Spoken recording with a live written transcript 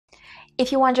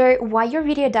If you wonder why your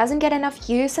video doesn't get enough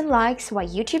views and likes, why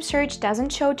YouTube search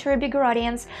doesn't show to a bigger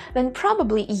audience, then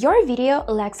probably your video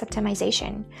lacks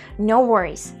optimization. No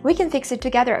worries, we can fix it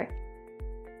together.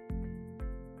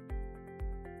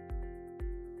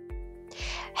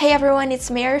 Hey everyone,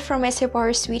 it's Mary from SEO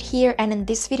Power Suite here, and in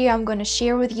this video I'm going to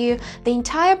share with you the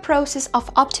entire process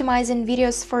of optimizing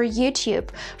videos for YouTube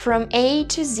from A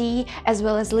to Z, as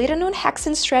well as little known hacks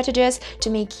and strategies to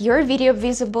make your video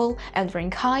visible and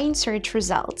rank high in search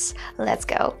results. Let's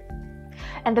go!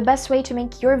 And the best way to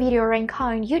make your video rank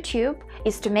high on YouTube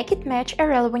is to make it match a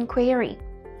relevant query.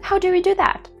 How do we do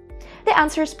that? The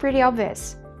answer is pretty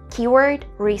obvious: keyword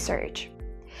research.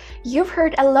 You've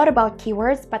heard a lot about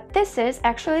keywords, but this is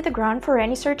actually the ground for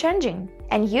any search engine,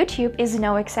 and YouTube is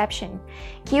no exception.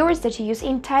 Keywords that you use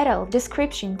in title,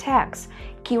 description, tags,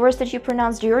 keywords that you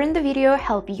pronounce during the video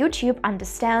help YouTube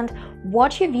understand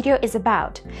what your video is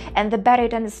about, and the better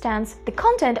it understands the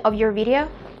content of your video,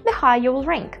 the higher you will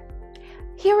rank.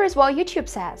 Here is what YouTube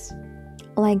says.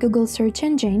 Like Google search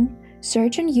engine,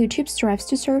 search on YouTube strives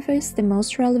to surface the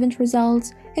most relevant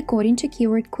results according to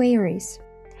keyword queries.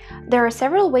 There are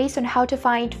several ways on how to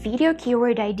find video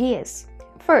keyword ideas.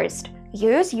 First,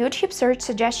 use YouTube search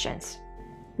suggestions.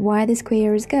 Why this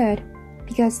query is good?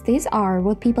 Because these are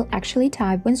what people actually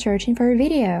type when searching for a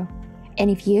video. And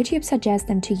if YouTube suggests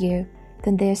them to you,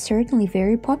 then they are certainly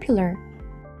very popular.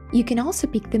 You can also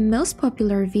pick the most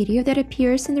popular video that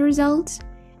appears in the results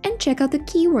and check out the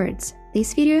keywords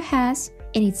this video has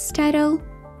in its title,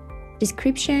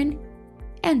 description,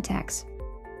 and tags.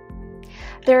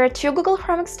 There are two Google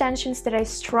Chrome extensions that I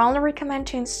strongly recommend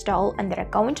to install and that are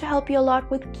going to help you a lot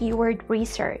with keyword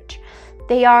research.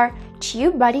 They are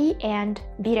TubeBuddy and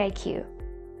vidIQ.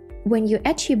 When you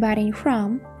add TubeBuddy in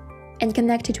Chrome and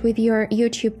connect it with your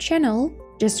YouTube channel,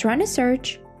 just run a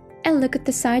search and look at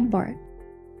the sidebar.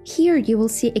 Here you will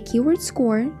see a keyword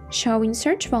score showing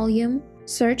search volume,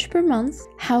 search per month,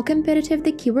 how competitive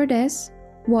the keyword is,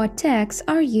 what tags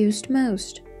are used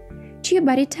most.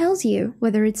 TubeBuddy tells you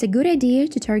whether it's a good idea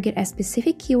to target a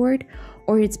specific keyword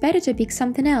or it's better to pick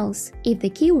something else if the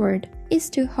keyword is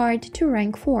too hard to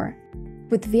rank for.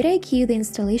 With vidIQ, the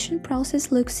installation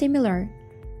process looks similar.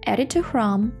 Add it to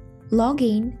Chrome, log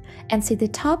in, and see the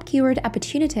top keyword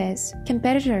opportunities,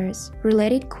 competitors,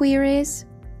 related queries,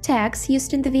 tags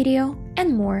used in the video,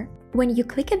 and more. When you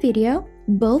click a video,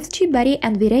 both TubeBuddy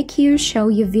and vidIQ show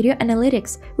you video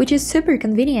analytics, which is super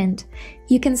convenient.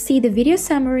 You can see the video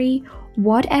summary,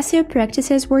 what SEO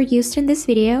practices were used in this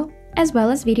video, as well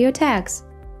as video tags.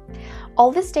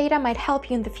 All this data might help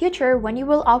you in the future when you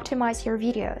will optimize your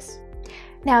videos.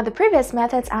 Now, the previous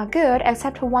methods are good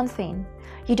except for one thing.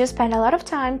 You do spend a lot of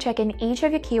time checking each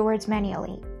of your keywords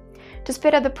manually. To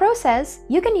speed up the process,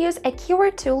 you can use a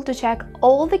keyword tool to check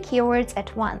all the keywords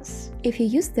at once. If you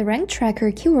use the Rank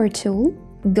Tracker keyword tool,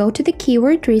 go to the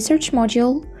Keyword Research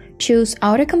module, choose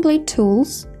Autocomplete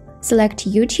Tools, select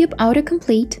YouTube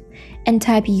Autocomplete, and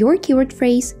type your keyword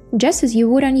phrase just as you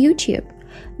would on YouTube.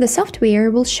 The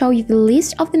software will show you the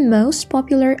list of the most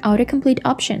popular autocomplete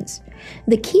options.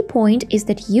 The key point is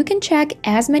that you can check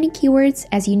as many keywords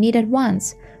as you need at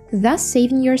once, thus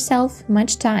saving yourself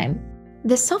much time.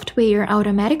 The software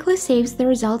automatically saves the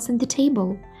results in the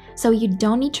table, so you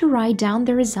don't need to write down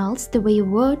the results the way you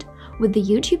would with the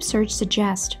YouTube search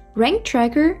suggest. Rank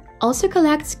Tracker also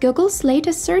collects Google's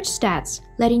latest search stats,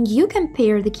 letting you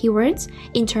compare the keywords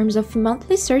in terms of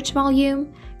monthly search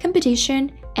volume,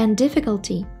 competition, and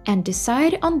difficulty, and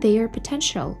decide on their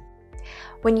potential.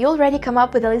 When you already come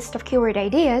up with a list of keyword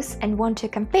ideas and want to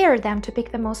compare them to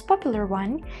pick the most popular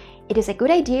one, it is a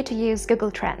good idea to use Google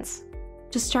Trends.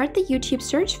 To start the YouTube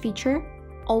search feature,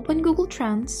 open Google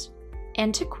Trends,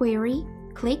 enter query,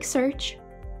 click Search,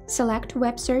 select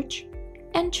Web Search,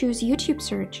 and choose YouTube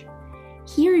Search.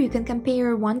 Here you can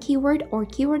compare one keyword or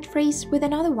keyword phrase with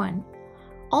another one.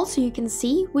 Also, you can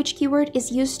see which keyword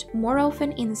is used more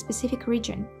often in a specific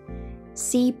region.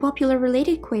 See popular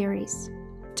related queries,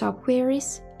 top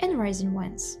queries, and rising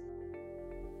ones.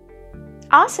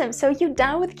 Awesome! So you're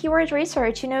done with keyword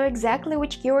research, you know exactly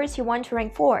which keywords you want to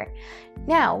rank for.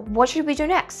 Now, what should we do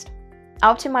next?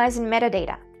 Optimizing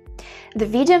metadata. The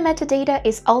video metadata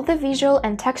is all the visual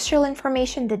and textual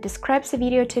information that describes a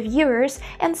video to viewers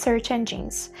and search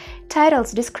engines.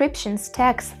 Titles, descriptions,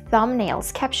 text,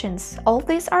 thumbnails, captions, all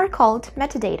these are called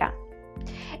metadata.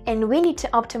 And we need to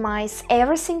optimize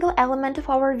every single element of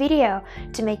our video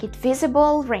to make it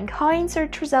visible, rank high in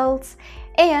search results,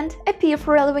 and appear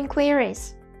for relevant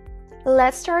queries.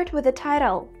 Let's start with the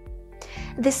title.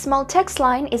 This small text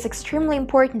line is extremely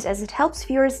important as it helps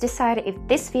viewers decide if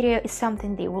this video is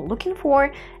something they were looking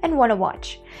for and want to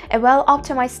watch. A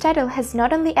well-optimized title has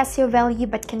not only SEO value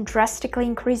but can drastically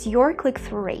increase your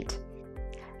click-through rate.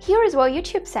 Here is what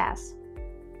YouTube says.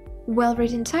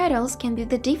 Well-written titles can be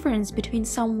the difference between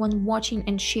someone watching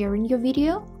and sharing your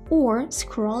video or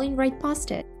scrolling right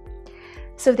past it.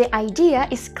 So the idea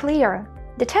is clear.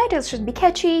 The title should be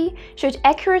catchy, should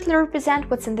accurately represent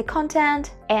what's in the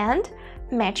content, and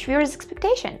match viewers'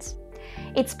 expectations.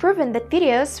 It's proven that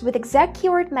videos with exact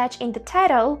keyword match in the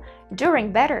title do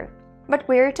rank better. But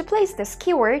where to place this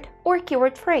keyword or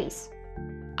keyword phrase?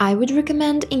 I would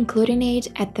recommend including it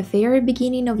at the very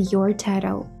beginning of your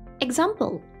title.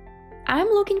 Example: I'm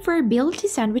looking for a BLT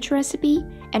sandwich recipe,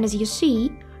 and as you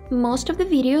see, most of the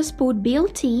videos put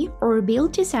BLT or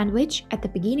BLT sandwich at the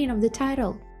beginning of the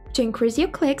title. To increase your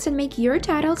clicks and make your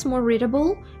titles more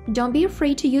readable, don't be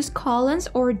afraid to use colons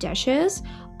or dashes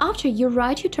after you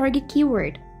write your target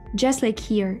keyword, just like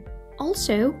here.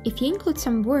 Also, if you include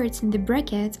some words in the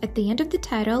brackets at the end of the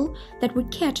title that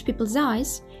would catch people's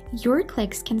eyes, your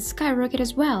clicks can skyrocket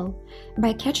as well.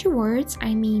 By catchy words,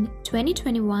 I mean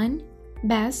 2021,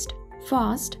 best,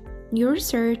 fast, new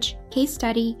research, case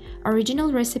study,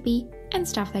 original recipe, and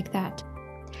stuff like that.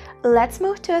 Let's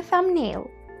move to a thumbnail.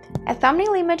 A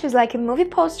thumbnail image is like a movie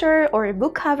poster or a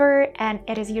book cover, and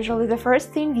it is usually the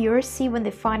first thing viewers see when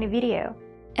they find a video.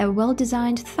 A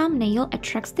well-designed thumbnail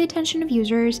attracts the attention of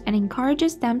users and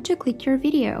encourages them to click your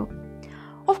video.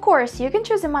 Of course, you can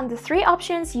choose among the 3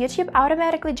 options YouTube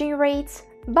automatically generates,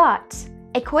 but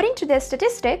according to their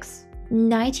statistics,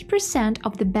 90%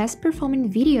 of the best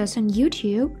performing videos on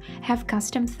YouTube have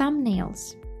custom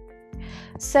thumbnails.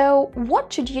 So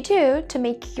what should you do to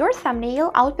make your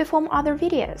thumbnail outperform other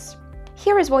videos?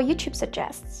 Here is what YouTube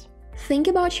suggests. Think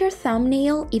about your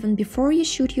thumbnail even before you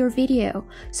shoot your video,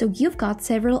 so you've got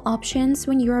several options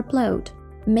when you upload.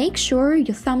 Make sure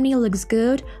your thumbnail looks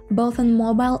good both on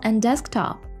mobile and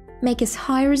desktop. Make as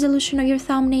high resolution of your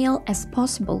thumbnail as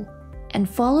possible, and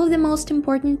follow the most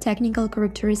important technical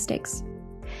characteristics.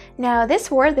 Now, these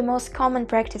were the most common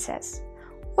practices.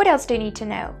 What else do you need to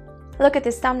know? Look at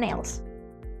these thumbnails.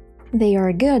 They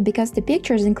are good because the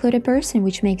pictures include a person,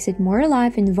 which makes it more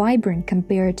alive and vibrant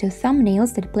compared to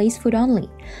thumbnails that place food only.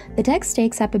 The text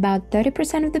takes up about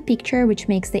 30% of the picture, which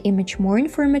makes the image more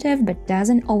informative but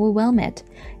doesn't overwhelm it.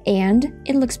 And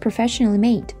it looks professionally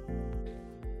made.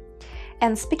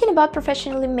 And speaking about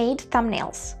professionally made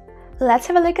thumbnails, let's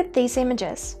have a look at these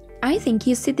images. I think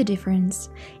you see the difference.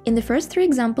 In the first 3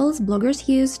 examples, bloggers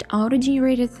used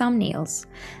auto-generated thumbnails.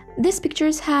 These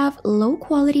pictures have low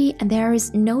quality and there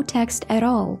is no text at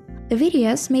all. The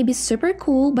videos may be super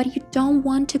cool, but you don't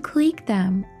want to click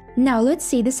them. Now let's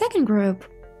see the second group.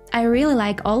 I really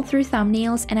like all 3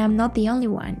 thumbnails and I'm not the only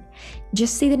one.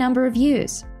 Just see the number of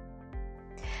views.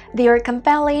 They are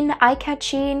compelling,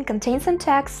 eye-catching, contain some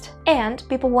text, and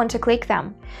people want to click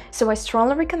them. So I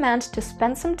strongly recommend to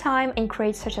spend some time and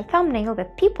create such a thumbnail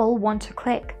that people want to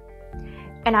click.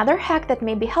 Another hack that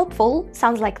may be helpful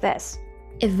sounds like this.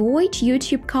 Avoid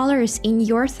YouTube colors in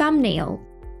your thumbnail.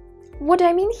 What do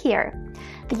I mean here?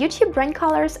 The YouTube brand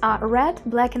colors are red,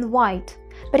 black, and white,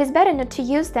 but it's better not to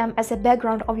use them as a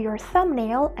background of your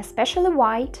thumbnail, especially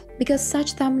white, because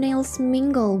such thumbnails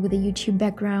mingle with the YouTube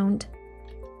background.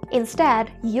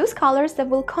 Instead, use colors that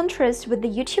will contrast with the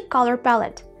YouTube color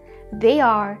palette. They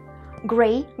are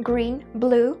gray, green,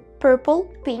 blue,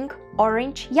 purple, pink,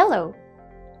 orange, yellow.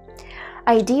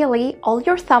 Ideally, all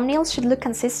your thumbnails should look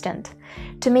consistent.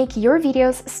 To make your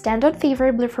videos stand out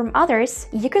favorably from others,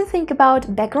 you can think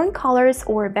about background colors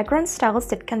or background styles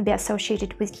that can be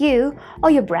associated with you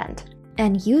or your brand.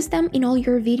 And use them in all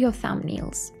your video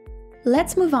thumbnails.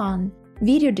 Let's move on.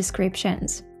 Video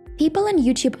descriptions. People and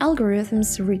YouTube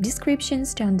algorithms read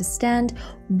descriptions to understand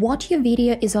what your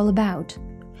video is all about.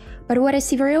 But what I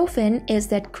see very often is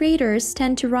that creators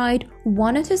tend to write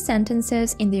 1 or 2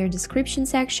 sentences in their description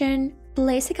section,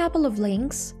 place a couple of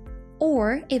links,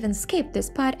 or even skip this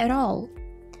part at all.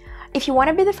 If you want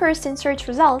to be the first in search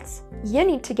results, you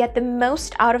need to get the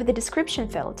most out of the description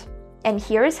field. And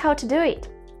here is how to do it.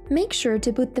 Make sure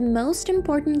to put the most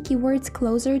important keywords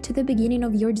closer to the beginning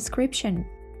of your description.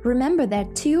 Remember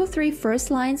that 2 or 3 first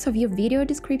lines of your video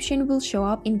description will show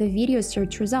up in the video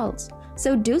search results,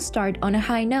 so do start on a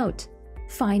high note.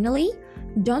 Finally,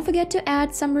 don't forget to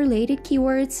add some related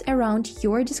keywords around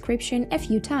your description a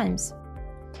few times.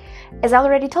 As I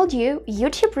already told you,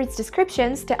 YouTube reads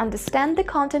descriptions to understand the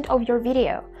content of your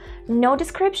video. No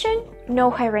description,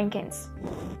 no high rankings.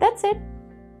 That's it.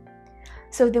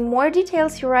 So the more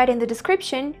details you write in the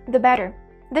description, the better.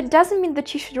 That doesn't mean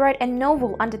that you should write a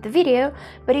novel under the video,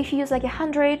 but if you use like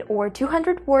 100 or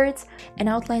 200 words and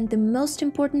outline the most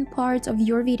important parts of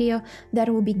your video, that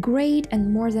will be great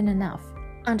and more than enough.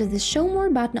 Under the Show More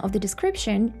button of the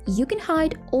description, you can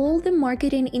hide all the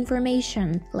marketing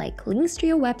information like links to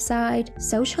your website,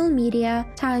 social media,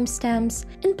 timestamps,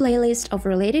 and playlist of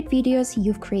related videos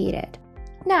you've created.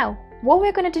 Now, what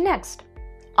we're gonna do next?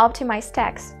 Optimize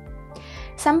tags.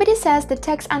 Somebody says that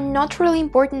tags are not really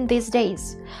important these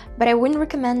days, but I wouldn't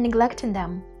recommend neglecting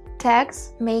them.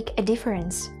 Tags make a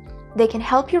difference. They can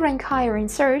help you rank higher in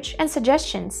search and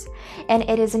suggestions, and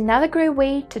it is another great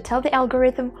way to tell the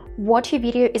algorithm what your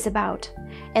video is about,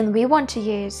 and we want to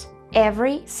use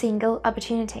every single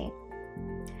opportunity.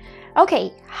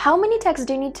 Okay, how many tags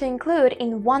do you need to include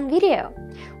in one video?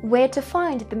 Where to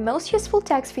find the most useful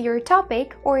tags for your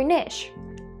topic or niche?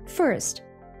 First,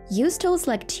 use tools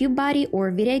like TubeBuddy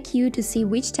or VidIQ to see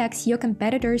which tags your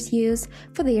competitors use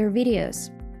for their videos.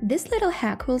 This little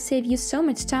hack will save you so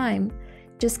much time.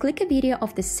 Just click a video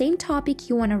of the same topic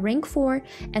you want to rank for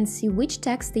and see which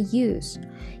tags they use.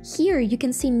 Here you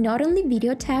can see not only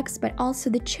video tags but also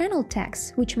the channel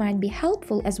tags, which might be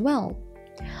helpful as well.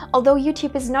 Although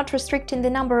YouTube is not restricting the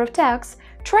number of tags,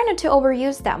 try not to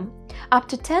overuse them. Up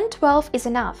to 10-12 is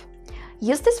enough.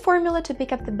 Use this formula to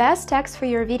pick up the best tags for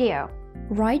your video.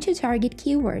 Write your target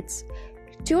keywords.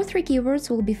 2 or 3 keywords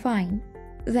will be fine.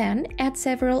 Then add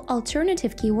several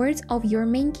alternative keywords of your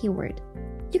main keyword.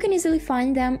 You can easily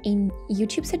find them in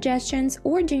YouTube suggestions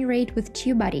or generate with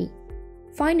TubeBuddy.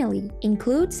 Finally,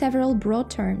 include several broad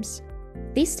terms.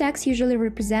 These tags usually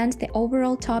represent the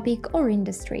overall topic or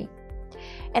industry.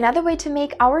 Another way to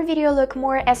make our video look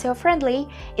more SEO friendly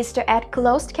is to add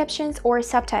closed captions or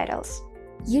subtitles.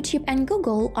 YouTube and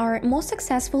Google are most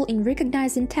successful in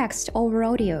recognizing text over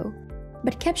audio.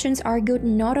 But captions are good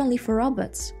not only for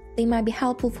robots, they might be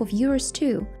helpful for viewers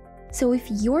too. So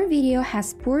if your video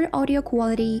has poor audio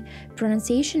quality,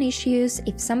 pronunciation issues,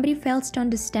 if somebody fails to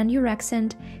understand your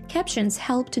accent, captions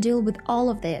help to deal with all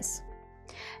of this.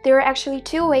 There are actually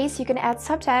 2 ways you can add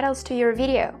subtitles to your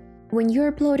video. When you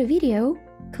upload a video,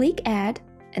 click Add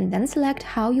and then select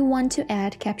how you want to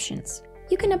add captions.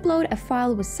 You can upload a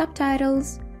file with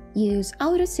subtitles, use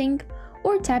AutoSync,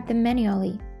 or type them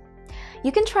manually.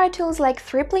 You can try tools like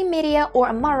 3Play Media or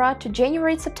Amara to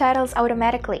generate subtitles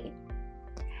automatically.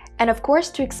 And of course,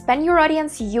 to expand your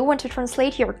audience, you want to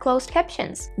translate your closed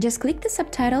captions. Just click the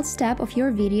subtitles tab of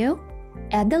your video,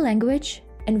 add the language,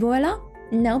 and voila!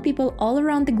 Now people all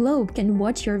around the globe can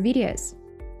watch your videos.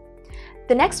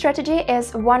 The next strategy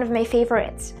is one of my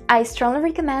favorites. I strongly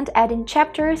recommend adding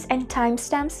chapters and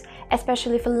timestamps,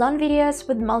 especially for long videos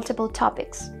with multiple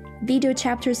topics. Video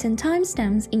chapters and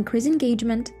timestamps increase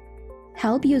engagement,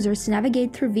 help users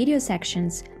navigate through video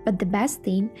sections, but the best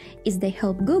thing is they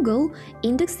help Google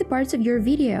index the parts of your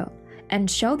video and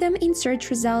show them in search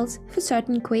results for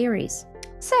certain queries.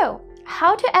 So,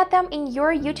 how to add them in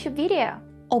your YouTube video?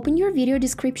 Open your video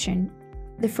description.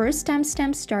 The first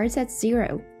timestamp starts at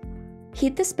 0.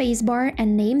 Hit the spacebar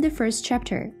and name the first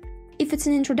chapter. If it's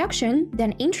an introduction,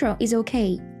 then intro is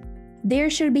okay. There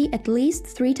should be at least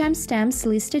 3 timestamps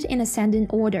listed in ascending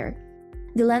order.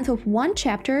 The length of one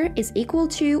chapter is equal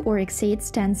to or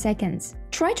exceeds 10 seconds.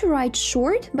 Try to write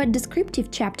short but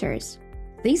descriptive chapters.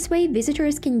 This way,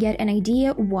 visitors can get an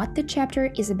idea what the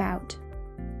chapter is about.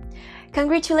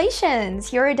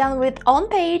 Congratulations! You're done with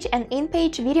on-page and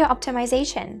in-page video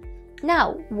optimization.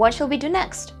 Now, what shall we do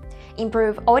next?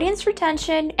 Improve audience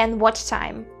retention and watch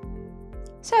time.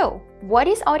 So, what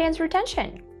is audience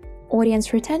retention?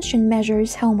 Audience retention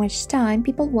measures how much time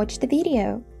people watch the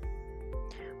video.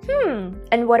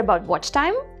 And what about watch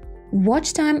time?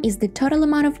 Watch time is the total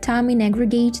amount of time in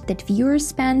aggregate that viewers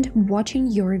spend watching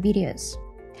your videos.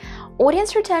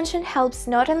 Audience retention helps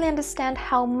not only understand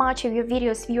how much of your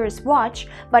videos viewers watch,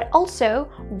 but also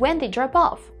when they drop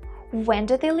off, when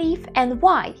do they leave and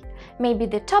why. Maybe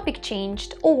the topic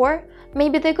changed or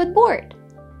maybe they got bored.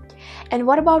 And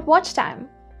what about watch time?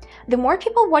 The more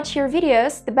people watch your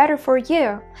videos, the better for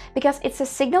you, because it's a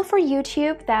signal for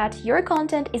YouTube that your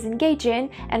content is engaging,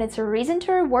 and it's a reason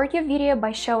to reward your video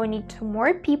by showing it to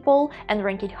more people and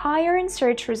rank it higher in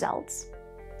search results.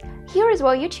 Here is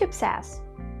what YouTube says.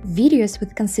 Videos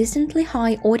with consistently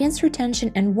high audience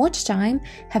retention and watch time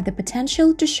have the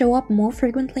potential to show up more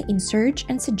frequently in search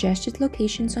and suggested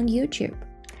locations on YouTube.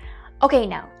 Okay,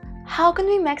 now, how can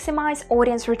we maximize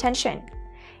audience retention?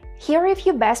 Here are a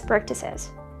few best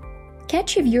practices.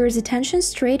 Catch your viewers' attention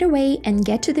straight away and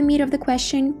get to the meat of the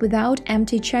question without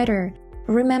empty chatter.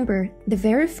 Remember, the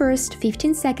very first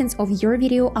 15 seconds of your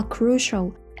video are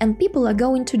crucial, and people are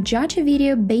going to judge a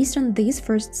video based on these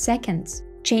first seconds.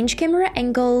 change camera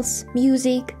angles,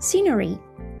 music, scenery.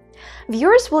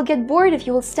 Viewers will get bored if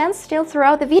you will stand still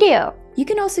throughout the video. You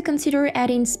can also consider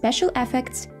adding special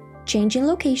effects, changing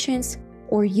locations,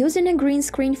 or using a green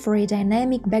screen for a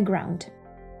dynamic background.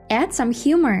 Add some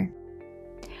humor.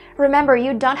 Remember,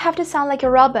 you don't have to sound like a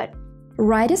robot.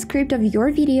 Write a script of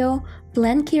your video,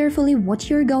 plan carefully what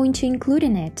you're going to include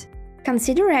in it.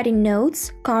 Consider adding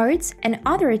notes, cards, and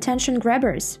other attention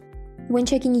grabbers. When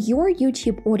checking your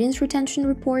YouTube audience retention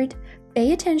report,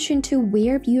 pay attention to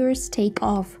where viewers take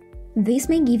off. This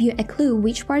may give you a clue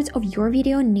which parts of your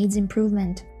video needs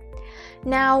improvement.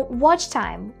 Now, watch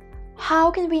time.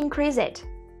 How can we increase it?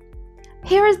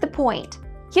 Here is the point.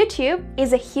 YouTube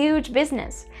is a huge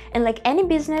business, and like any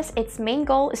business, its main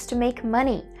goal is to make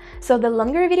money. So the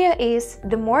longer a video is,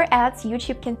 the more ads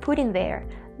YouTube can put in there.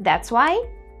 That's why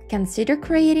consider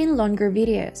creating longer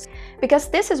videos. Because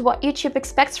this is what YouTube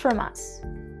expects from us.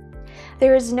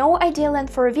 There is no ideal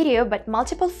length for a video, but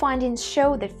multiple findings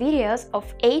show that videos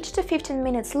of 8 to 15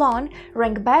 minutes long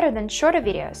rank better than shorter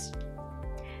videos.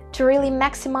 To really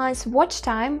maximize watch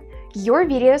time, your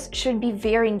videos should be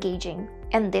very engaging.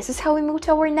 And this is how we move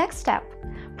to our next step,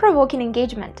 provoking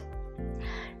engagement.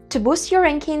 To boost your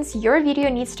rankings, your video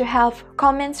needs to have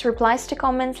comments, replies to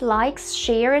comments, likes,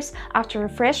 shares after a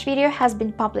fresh video has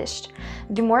been published.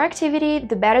 The more activity,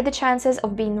 the better the chances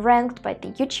of being ranked by the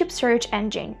YouTube search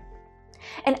engine.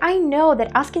 And I know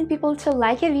that asking people to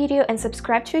like a video and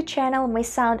subscribe to a channel may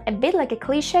sound a bit like a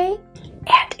cliche,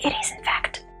 and it is in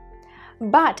fact.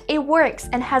 But it works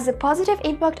and has a positive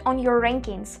impact on your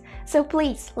rankings. So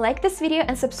please like this video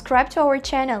and subscribe to our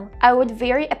channel. I would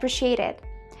very appreciate it.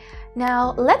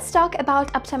 Now let's talk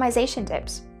about optimization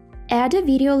tips. Add a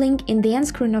video link in the end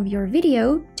screen of your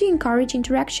video to encourage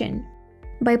interaction.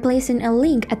 By placing a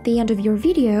link at the end of your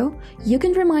video, you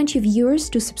can remind your viewers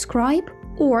to subscribe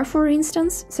or, for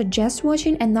instance, suggest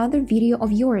watching another video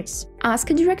of yours.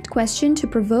 Ask a direct question to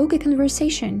provoke a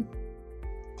conversation.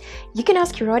 You can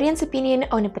ask your audience opinion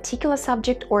on a particular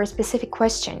subject or a specific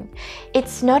question.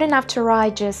 It's not enough to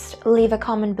write just leave a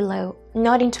comment below,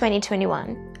 not in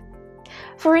 2021.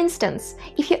 For instance,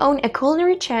 if you own a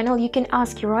culinary channel, you can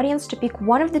ask your audience to pick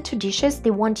one of the 2 dishes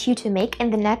they want you to make in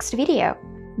the next video.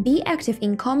 Be active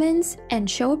in comments and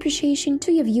show appreciation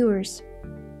to your viewers.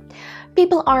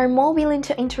 People are more willing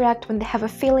to interact when they have a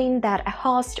feeling that a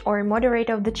host or a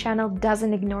moderator of the channel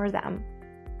doesn't ignore them.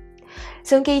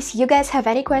 So in case you guys have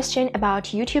any question about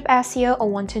YouTube SEO or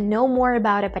want to know more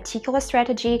about a particular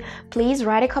strategy, please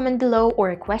write a comment below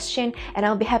or a question and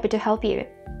I'll be happy to help you.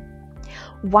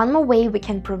 One more way we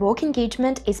can provoke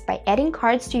engagement is by adding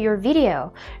cards to your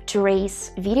video to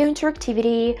raise video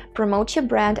interactivity, promote your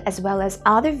brand as well as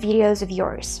other videos of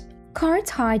yours. Cards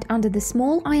hide under the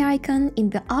small eye icon in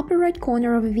the upper right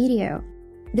corner of a video.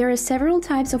 There are several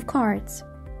types of cards.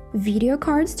 Video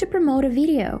cards to promote a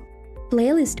video,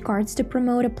 playlist cards to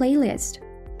promote a playlist,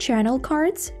 channel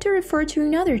cards to refer to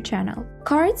another channel,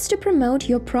 cards to promote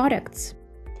your products.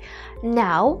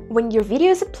 Now, when your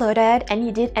video is uploaded and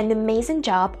you did an amazing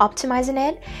job optimizing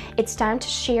it, it's time to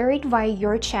share it via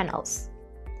your channels.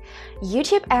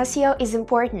 YouTube SEO is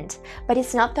important, but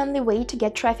it's not the only way to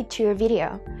get traffic to your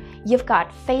video. You've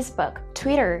got Facebook,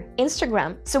 Twitter,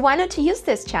 Instagram, so why not to use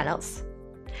these channels?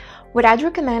 What I'd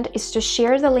recommend is to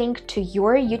share the link to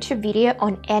your YouTube video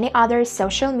on any other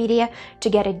social media to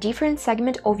get a different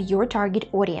segment of your target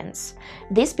audience.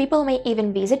 These people may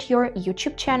even visit your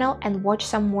YouTube channel and watch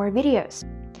some more videos.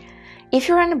 If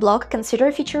you run a blog,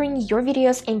 consider featuring your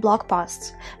videos in blog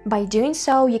posts. By doing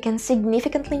so, you can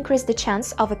significantly increase the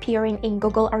chance of appearing in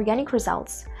Google organic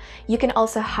results. You can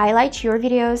also highlight your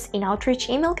videos in outreach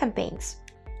email campaigns.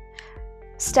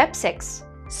 Step 6.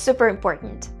 Super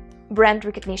important. Brand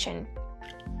recognition.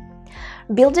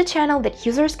 Build a channel that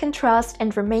users can trust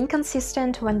and remain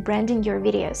consistent when branding your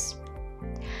videos.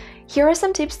 Here are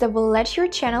some tips that will let your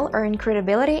channel earn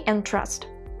credibility and trust.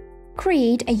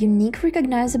 Create a unique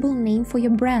recognizable name for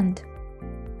your brand.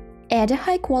 Add a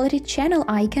high-quality channel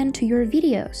icon to your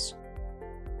videos.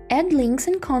 Add links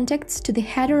and contacts to the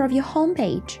header of your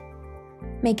homepage.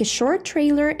 Make a short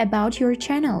trailer about your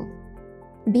channel.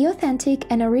 Be authentic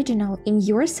and original in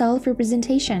your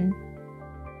self-representation.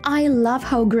 I love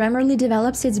how Grammarly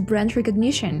develops its brand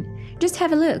recognition. Just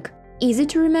have a look. Easy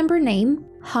to remember name,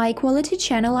 high-quality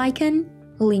channel icon,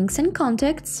 links and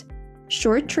contacts,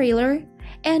 short trailer,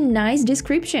 and nice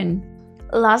description.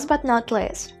 Last but not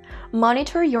least,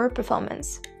 monitor your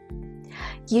performance.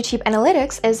 YouTube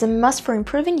Analytics is a must for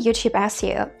improving YouTube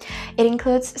SEO. It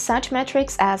includes such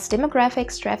metrics as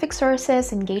demographics, traffic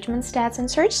sources, engagement stats, and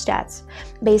search stats.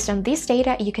 Based on this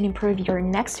data, you can improve your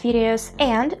next videos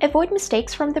and avoid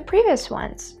mistakes from the previous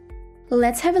ones.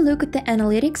 Let's have a look at the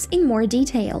analytics in more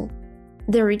detail.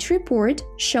 The reach report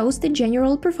shows the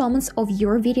general performance of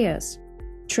your videos,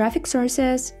 traffic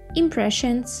sources,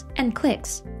 impressions, and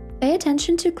clicks. Pay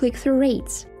attention to click-through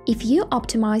rates. If you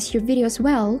optimize your videos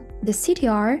well, the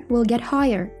CTR will get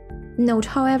higher. Note,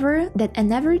 however, that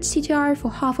an average CTR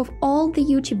for half of all the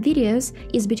YouTube videos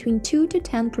is between 2 to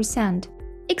 10%,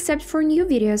 except for new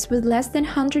videos with less than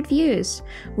 100 views,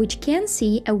 which can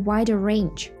see a wider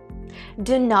range.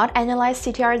 Do not analyze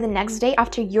CTR the next day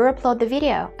after you upload the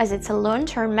video, as it's a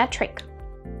long-term metric.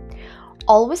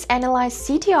 Always analyze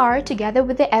CTR together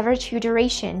with the average view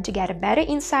duration to get a better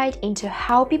insight into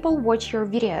how people watch your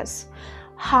videos.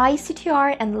 High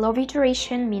CTR and low view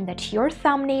duration mean that your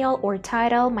thumbnail or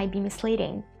title might be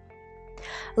misleading.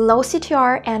 Low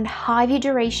CTR and high view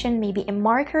duration may be a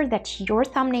marker that your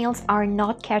thumbnails are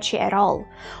not catchy at all,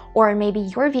 or maybe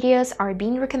your videos are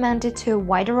being recommended to a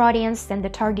wider audience than the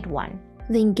target one.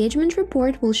 The engagement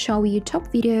report will show you top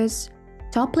videos,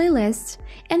 top playlists,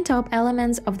 and top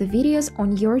elements of the videos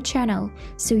on your channel,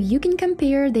 so you can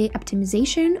compare the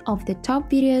optimization of the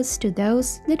top videos to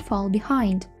those that fall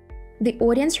behind. The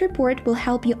audience report will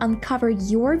help you uncover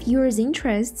your viewers'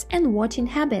 interests and watching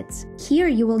habits. Here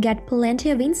you will get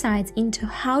plenty of insights into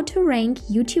how to rank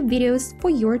YouTube videos for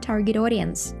your target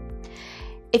audience.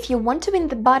 If you want to win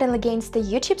the battle against the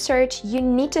YouTube search, you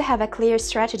need to have a clear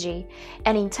strategy,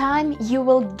 and in time you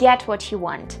will get what you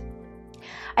want.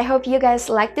 I hope you guys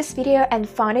liked this video and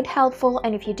found it helpful,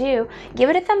 and if you do, give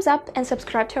it a thumbs up and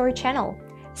subscribe to our channel.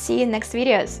 See you in next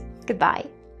videos. Goodbye.